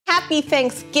Happy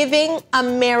Thanksgiving,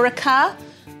 America.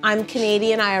 I'm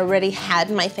Canadian, I already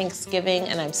had my Thanksgiving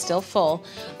and I'm still full,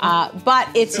 but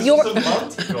it's your... This was a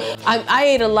month ago. I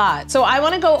ate a lot. So I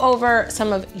wanna go over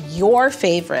some of your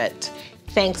favorite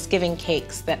Thanksgiving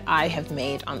cakes that I have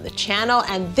made on the channel,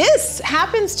 and this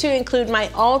happens to include my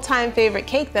all-time favorite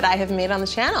cake that I have made on the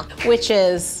channel, which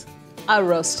is a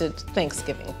roasted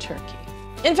Thanksgiving turkey.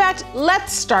 In fact,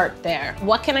 let's start there.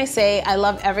 What can I say? I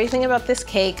love everything about this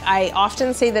cake. I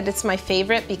often say that it's my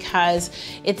favorite because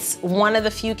it's one of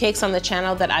the few cakes on the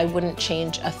channel that I wouldn't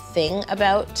change a thing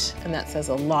about, and that says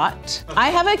a lot. I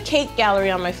have a cake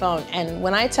gallery on my phone, and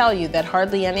when I tell you that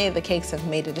hardly any of the cakes have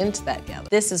made it into that gallery,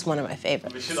 this is one of my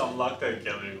favorites. We should unlock that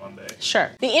gallery one day. Sure.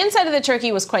 The inside of the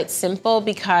turkey was quite simple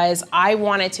because I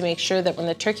wanted to make sure that when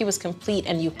the turkey was complete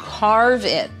and you carve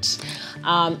it,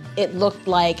 it looked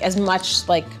like as much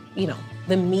like, you know,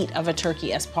 the meat of a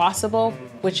turkey as possible,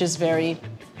 which is very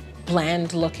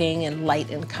bland looking and light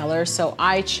in color. So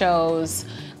I chose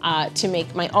to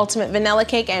make my ultimate vanilla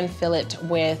cake and fill it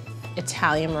with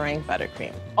Italian meringue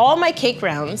buttercream. All my cake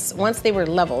rounds, once they were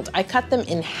leveled, I cut them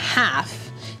in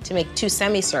half to make 2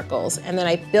 semicircles, and then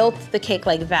I built the cake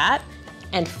like that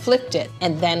and flipped it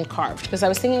and then carved, because I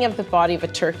was thinking of the body of a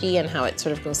turkey and how it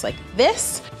sort of goes like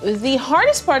this. The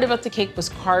hardest part about the cake was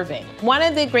carving. One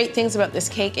of the great things about this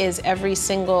cake is every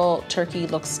single turkey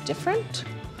looks different.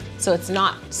 So it's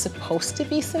not supposed to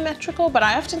be symmetrical, but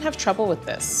I often have trouble with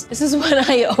this. This is when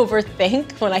I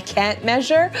overthink, when I can't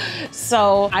measure.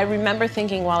 So I remember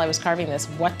thinking while I was carving this,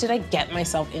 what did I get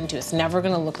myself into? It's never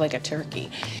gonna look like a turkey.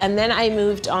 And then I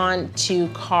moved on to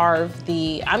carve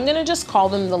the, I'm gonna just call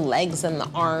them the legs and the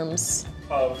arms.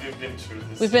 Oh, we've been through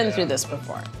this. We've been through this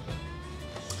before.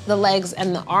 The legs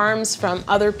and the arms from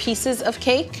other pieces of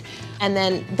cake. And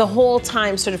then the whole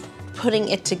time sort of putting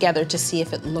it together to see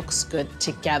if it looks good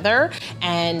together,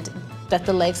 and that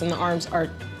the legs and the arms are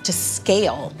to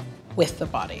scale with the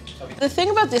body. Okay. The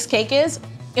thing about this cake is,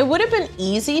 it would have been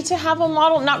easy to have a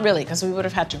model, not really, because we would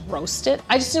have had to roast it.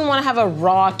 I just didn't want to have a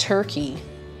raw turkey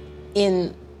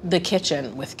in the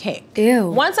kitchen with cake.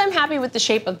 Ew. Once I'm happy with the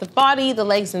shape of the body, the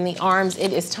legs and the arms,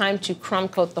 it is time to crumb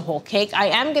coat the whole cake. I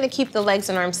am gonna keep the legs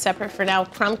and arms separate for now,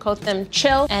 crumb coat them,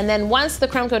 chill, and then once the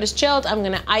crumb coat is chilled, I'm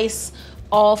gonna ice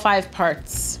all 5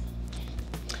 parts.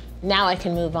 Now I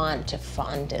can move on to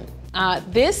fondant.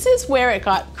 This is where it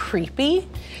got creepy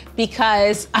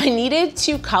because I needed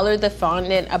to color the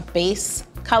fondant a base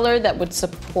color that would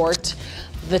support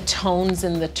the tones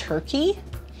in the turkey.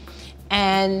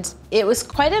 And it was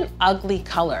quite an ugly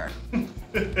color.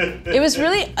 It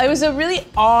was a really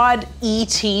odd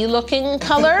E.T. looking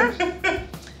color.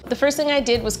 The first thing I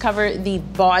did was cover the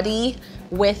body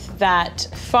with that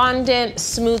fondant,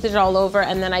 smoothed it all over,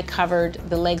 and then I covered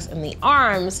the legs and the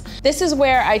arms. This is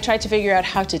where I tried to figure out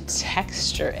how to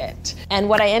texture it. And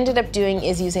what I ended up doing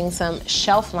is using some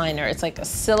shelf liner. It's like a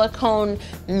silicone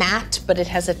matte, but it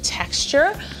has a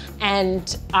texture.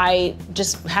 And I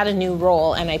just had a new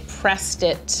roll and I pressed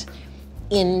it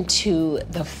into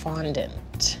the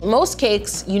fondant. Most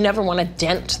cakes, you never want to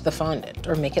dent the fondant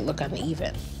or make it look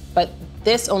uneven, but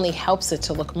this only helps it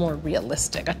to look more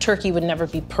realistic. A turkey would never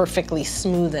be perfectly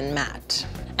smooth and matte.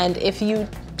 And if you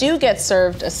do get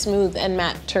served a smooth and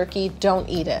matte turkey, don't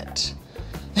eat it.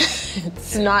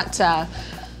 It's not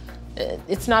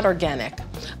organic.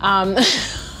 Like,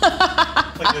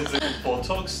 is it a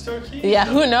Botox turkey? Yeah,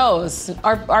 who knows?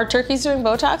 Are turkeys doing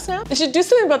Botox now? They should do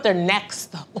something about their necks,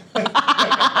 though.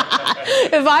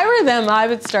 If I were them, I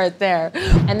would start there.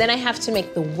 And then I have to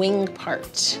make the wing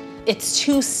part. It's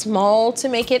too small to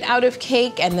make it out of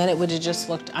cake, and then it would have just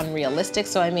looked unrealistic,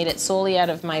 so I made it solely out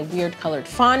of my weird colored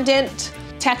fondant,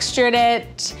 textured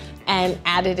it, and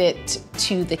added it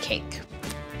to the cake.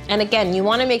 And again, you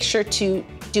want to make sure to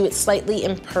do it slightly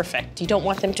imperfect. You don't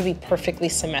want them to be perfectly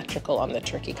symmetrical on the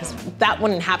turkey, because that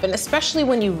wouldn't happen, especially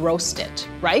when you roast it,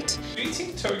 right? Do you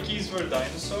think turkeys were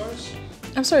dinosaurs?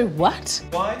 I'm sorry, what?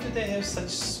 Why do they have such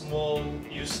small,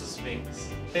 useless wings?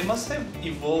 They must have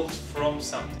evolved from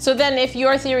something. So then if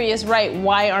your theory is right,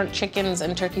 why aren't chickens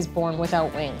and turkeys born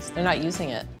without wings? They're not using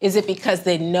it. Is it because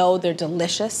they know they're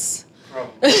delicious?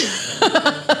 Probably.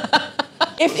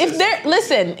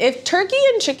 If turkey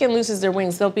and chicken loses their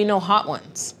wings, there'll be no hot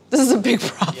ones. This is a big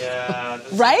problem. Yeah,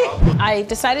 that's right? I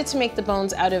decided to make the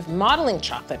bones out of modeling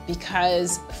chocolate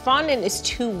because fondant is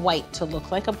too white to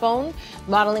look like a bone.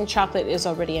 Modeling chocolate is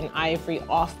already an ivory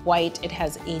off-white. It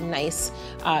has a nice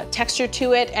texture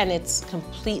to it, and it's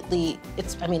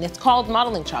called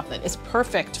modeling chocolate. It's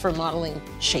perfect for modeling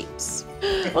shapes.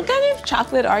 What kind of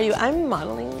chocolate are you? I'm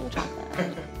modeling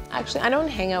chocolate. Actually, I don't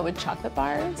hang out with chocolate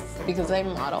bars because I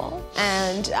model.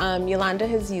 And Yolanda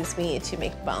has used me to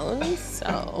make bones,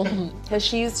 so. Has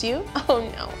she used you? Oh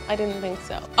no, I didn't think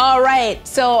so. All right,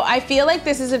 so I feel like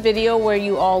this is a video where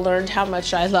you all learned how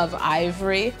much I love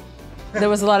ivory. There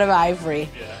was a lot of ivory.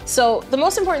 Yeah. So the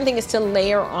most important thing is to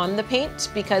layer on the paint,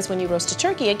 because when you roast a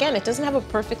turkey, again, it doesn't have a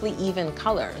perfectly even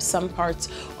color. Some parts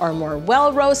are more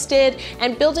well roasted,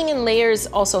 and building in layers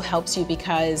also helps you,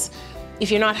 because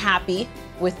if you're not happy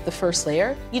with the first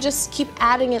layer, you just keep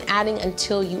adding and adding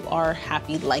until you are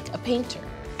happy like a painter.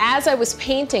 As I was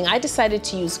painting, I decided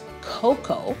to use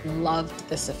cocoa. Loved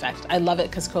this effect. I love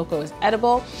it because cocoa is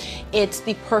edible. It's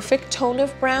the perfect tone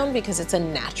of brown because it's a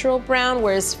natural brown,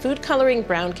 whereas food coloring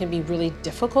brown can be really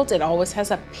difficult. It always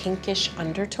has a pinkish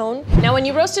undertone. Now, when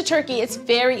you roast a turkey, it's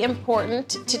very important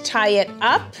to tie it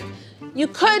up. You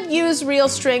could use real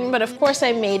string, but of course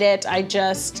I made it. I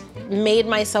just made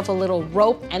myself a little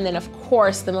rope. And then of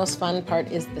course, the most fun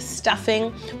part is the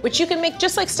stuffing, which you can make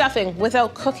just like stuffing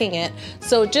without cooking it.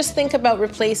 So just think about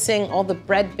replacing all the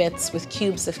bread bits with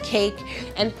cubes of cake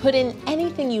and put in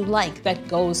anything you like that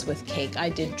goes with cake. I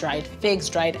did dried figs,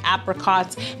 dried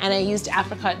apricots, and I used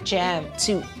apricot jam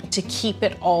to keep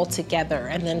it all together,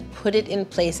 and then put it in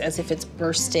place as if it's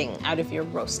bursting out of your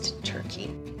roasted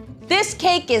turkey. This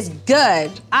cake is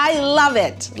good. I love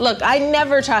it. Look, I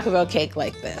never talk about cake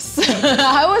like this.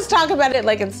 I always talk about it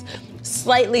like it's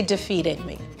slightly defeating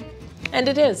me. And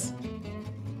it is.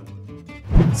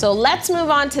 So let's move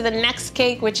on to the next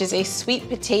cake, which is a sweet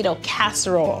potato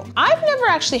casserole. I've never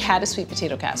actually had a sweet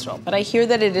potato casserole, but I hear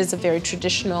that it is a very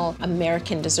traditional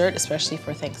American dessert, especially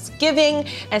for Thanksgiving.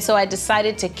 And so I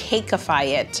decided to cakeify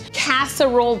it,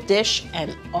 casserole dish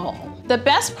and all. The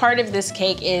best part of this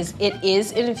cake is it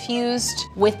is infused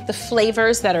with the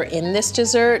flavors that are in this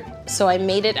dessert. So I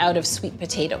made it out of sweet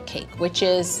potato cake, which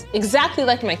is exactly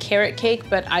like my carrot cake,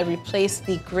 but I replaced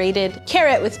the grated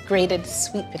carrot with grated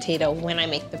sweet potato when I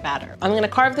make the batter. I'm gonna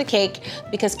carve the cake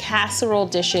because casserole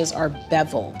dishes are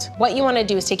beveled. What you wanna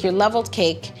do is take your leveled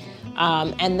cake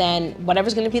and then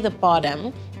whatever's gonna be the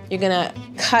bottom, you're gonna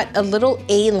cut a little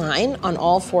A-line on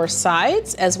all 4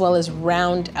 sides, as well as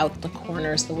round out the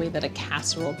corners the way that a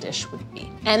casserole dish would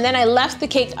be. And then I left the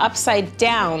cake upside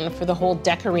down for the whole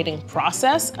decorating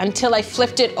process until I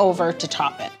flipped it over to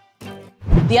top it.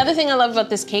 The other thing I love about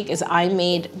this cake is I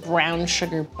made brown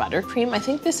sugar buttercream. I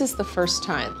think this is the first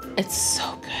time. It's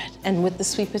so good. And with the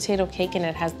sweet potato cake, and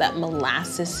it has that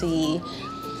molassesy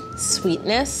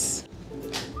sweetness.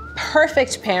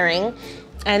 Perfect pairing.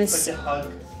 And it's like a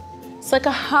hug. It's like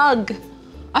a hug.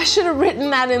 I should have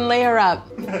written that in Layer Up.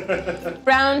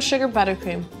 Brown sugar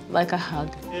buttercream, like a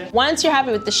hug. Yeah. Once you're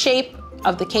happy with the shape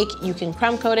of the cake, you can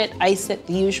crumb coat it, ice it,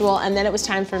 the usual, and then it was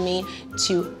time for me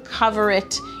to cover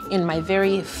it in my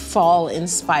very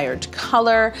fall-inspired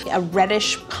color, a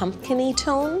reddish pumpkin-y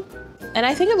tone. And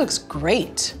I think it looks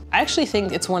great. I actually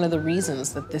think it's one of the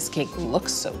reasons that this cake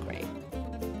looks so great.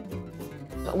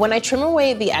 When I trim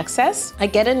away the excess, I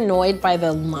get annoyed by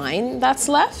the line that's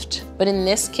left. But in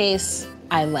this case,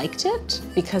 I liked it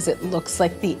because it looks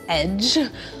like the edge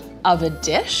of a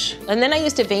dish. And then I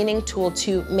used a veining tool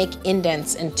to make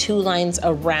indents and 2 lines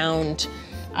around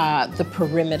the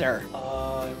perimeter.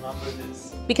 I remember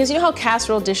this. Because you know how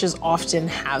casserole dishes often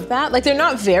have that? Like, they're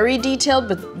not very detailed,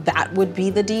 but that would be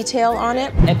the detail on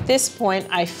it. At this point,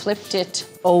 I flipped it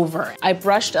over. I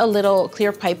brushed a little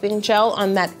clear piping gel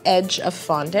on that edge of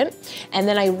fondant, and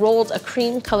then I rolled a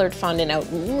cream-colored fondant out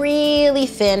really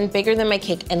thin, bigger than my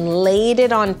cake, and laid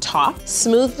it on top,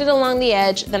 smoothed it along the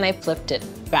edge, then I flipped it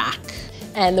back.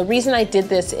 And the reason I did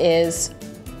this is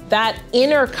that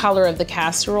inner color of the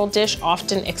casserole dish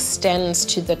often extends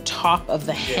to the top of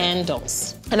the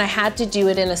handles. And I had to do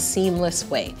it in a seamless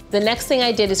way. The next thing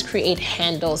I did is create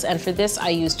handles, and for this I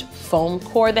used foam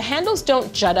core. The handles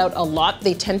don't jut out a lot,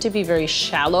 they tend to be very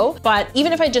shallow, but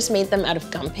even if I just made them out of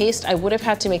gum paste, I would have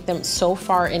had to make them so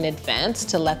far in advance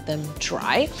to let them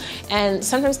dry. And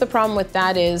sometimes the problem with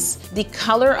that is the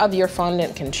color of your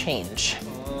fondant can change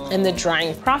in the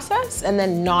drying process and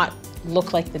then not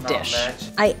look like the dish.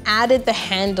 I added the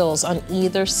handles on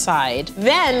either side.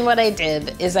 Then what I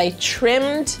did is I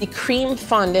trimmed the cream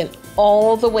fondant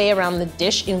all the way around the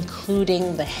dish,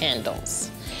 including the handles.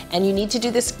 And you need to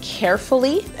do this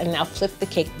carefully. And now flip the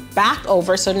cake back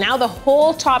over. So now the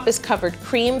whole top is covered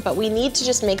cream, but we need to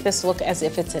just make this look as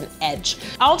if it's an edge.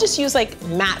 I'll just use like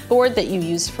mat board that you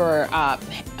use for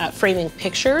framing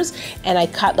pictures, and I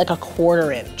cut like a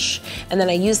 1/4 inch. And then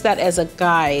I use that as a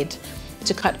guide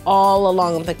to cut all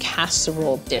along the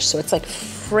casserole dish. So it's like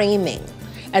framing,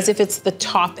 as if it's the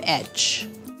top edge.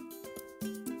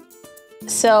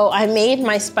 So I made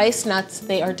my spice nuts.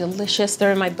 They are delicious.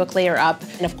 They're in my book layer up.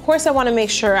 And of course I want to make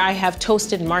sure I have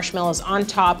toasted marshmallows on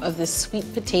top of this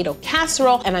sweet potato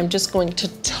casserole, and I'm just going to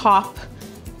top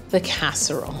the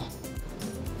casserole.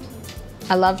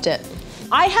 I loved it.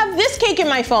 I have this cake in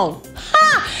my phone.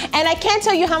 Ha! And I can't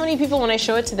tell you how many people, when I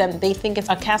show it to them, they think it's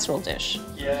a casserole dish.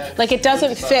 Yeah. Like it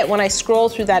doesn't fit when I scroll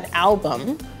through that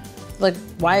album. Like,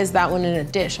 why is that one in a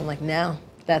dish? I'm like, no,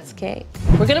 that's cake.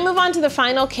 We're gonna move on to the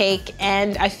final cake,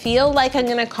 and I feel like I'm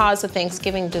gonna cause a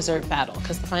Thanksgiving dessert battle,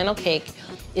 because the final cake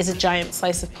is a giant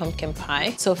slice of pumpkin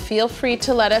pie. So feel free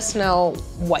to let us know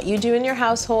what you do in your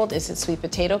household. Is it sweet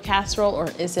potato casserole or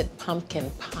is it pumpkin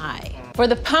pie? For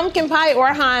the pumpkin pie,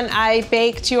 Orhan, I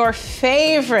baked your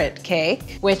favorite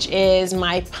cake, which is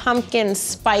my pumpkin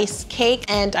spice cake,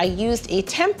 and I used a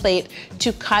template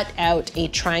to cut out a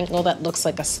triangle that looks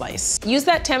like a slice. Use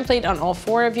that template on all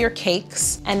 4 of your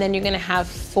cakes, and then you're gonna have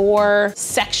 4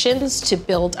 sections to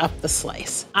build up the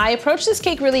slice. I approached this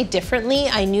cake really differently.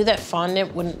 I knew that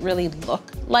fondant wouldn't really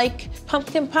look like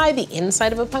pumpkin pie, the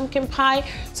inside of a pumpkin pie.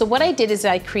 So what I did is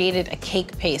I created a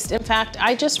cake paste. In fact,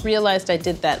 I just realized I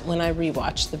did that when I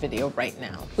rewatched the video right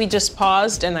now. We just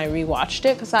paused and I rewatched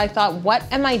it because I thought, what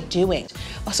am I doing?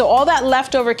 So all that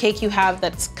leftover cake you have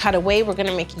that's cut away, we're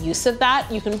gonna make use of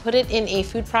that. You can put it in a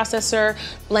food processor,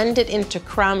 blend it into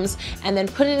crumbs, and then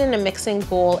put it in a mixing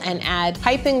bowl and add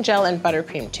piping gel and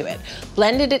buttercream to it.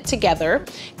 Blended it together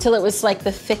till it was like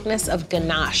the thickness of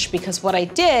ganache, because what I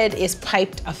did is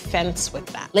piped a fence with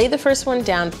that. Lay the first one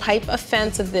down, pipe a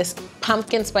fence of this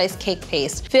pumpkin spice cake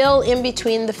paste, fill in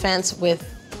between the fence with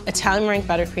Italian meringue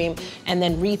buttercream, and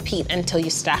then repeat until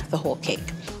you stack the whole cake.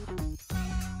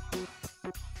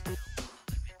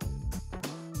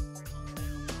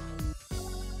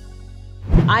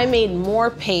 I made more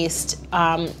paste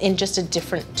in just a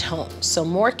different tone. So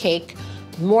more cake,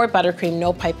 more buttercream,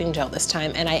 no piping gel this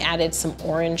time, and I added some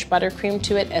orange buttercream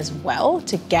to it as well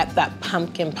to get that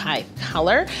pumpkin pie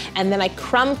color, and then I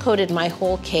crumb coated my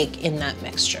whole cake in that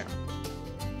mixture.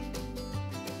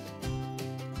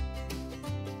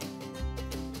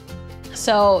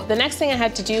 So the next thing I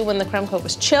had to do when the crumb coat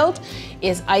was chilled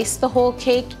is ice the whole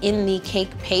cake in the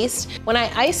cake paste. When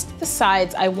I iced the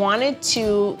sides, I wanted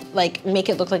to make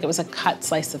it look like it was a cut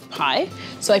slice of pie.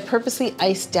 So I purposely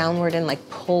iced downward and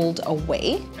pulled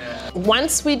away.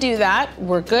 Once we do that,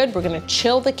 we're good. We're gonna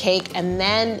chill the cake, and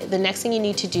then the next thing you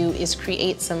need to do is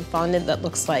create some fondant that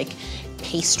looks like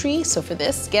pastry. So for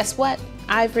this, guess what?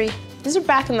 Ivory. These are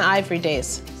back in the ivory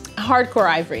days. Hardcore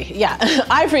ivory, yeah,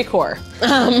 ivory core.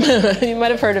 You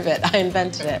might have heard of it, I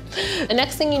invented it. The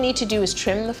next thing you need to do is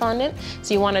trim the fondant.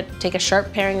 So you wanna take a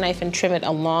sharp paring knife and trim it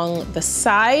along the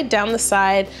side, down the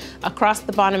side, across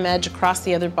the bottom edge, across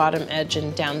the other bottom edge,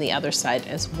 and down the other side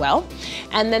as well.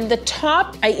 And then the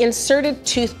top, I inserted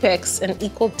toothpicks an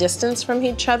equal distance from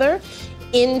each other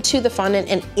into the fondant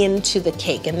and into the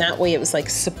cake. And that way it was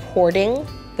supporting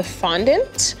the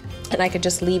fondant, and I could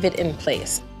just leave it in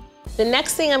place. The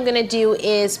next thing I'm gonna do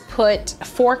is put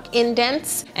fork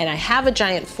indents, and I have a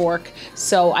giant fork,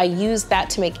 so I use that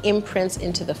to make imprints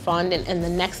into the fondant, and the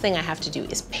next thing I have to do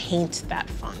is paint that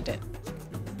fondant.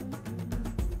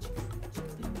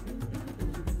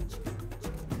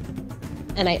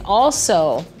 And I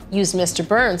also use Mr.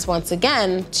 Burns once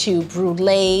again to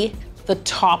brulee the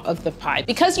top of the pie.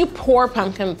 Because you pour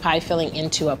pumpkin pie filling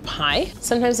into a pie,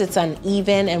 sometimes it's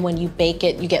uneven, and when you bake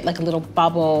it, you get little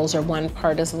bubbles, or one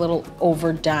part is a little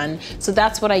overdone. So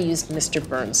that's what I used Mr.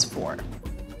 Burns for.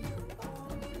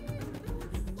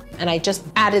 And I just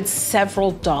added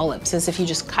several dollops, as if you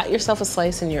just cut yourself a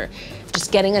slice and you're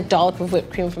just getting a dollop of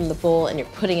whipped cream from the bowl and you're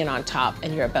putting it on top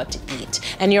and you're about to eat.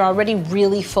 And you're already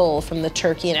really full from the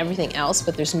turkey and everything else,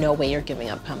 but there's no way you're giving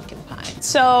up pumpkin pie.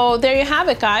 So there you have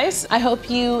it, guys. I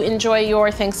hope you enjoy your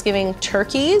Thanksgiving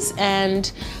turkeys.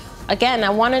 And again,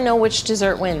 I wanna know which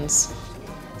dessert wins.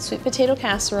 Sweet potato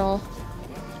casserole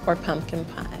or pumpkin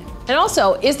pie. And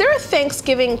also, is there a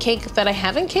Thanksgiving cake that I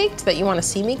haven't caked that you want to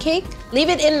see me cake? Leave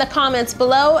it in the comments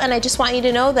below, and I just want you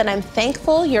to know that I'm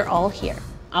thankful you're all here.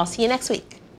 I'll see you next week.